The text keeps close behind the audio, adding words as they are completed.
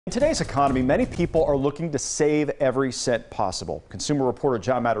In today's economy, many people are looking to save every cent possible. Consumer reporter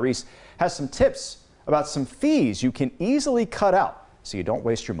John Matarese has some tips about some fees you can easily cut out so you don't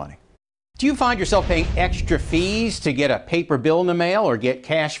waste your money. Do you find yourself paying extra fees to get a paper bill in the mail or get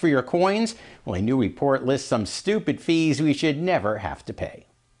cash for your coins? Well, a new report lists some stupid fees we should never have to pay.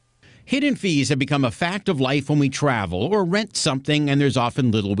 Hidden fees have become a fact of life when we travel or rent something, and there's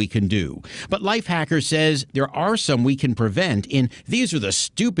often little we can do. But Lifehacker says there are some we can prevent, and these are the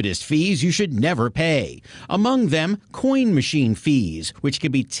stupidest fees you should never pay. Among them, coin machine fees, which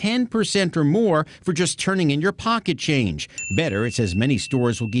can be 10% or more for just turning in your pocket change. Better, it says many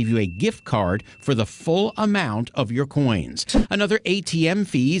stores will give you a gift card for the full amount of your coins. Another, ATM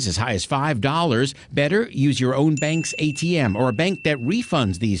fees as high as $5. Better, use your own bank's ATM or a bank that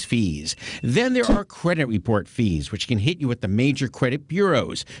refunds these fees. Then there are credit report fees, which can hit you at the major credit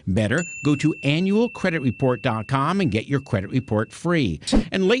bureaus. Better, go to annualcreditreport.com and get your credit report free.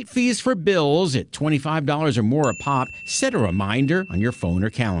 And late fees for bills at $25 or more a pop. Set a reminder on your phone or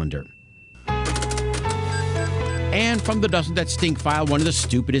calendar. And from the Doesn't That Stink file, one of the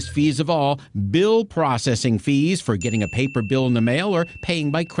stupidest fees of all, bill processing fees for getting a paper bill in the mail or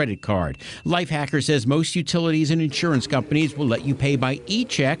paying by credit card. Lifehacker says most utilities and insurance companies will let you pay by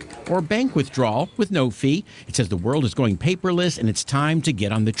e-check or bank withdrawal with no fee. It says the world is going paperless and it's time to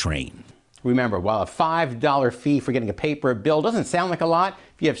get on the train. Remember, while a $5 fee for getting a paper bill doesn't sound like a lot,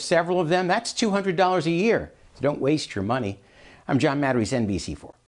 if you have several of them, that's $200 a year. So don't waste your money. I'm John Matarese, NBC4.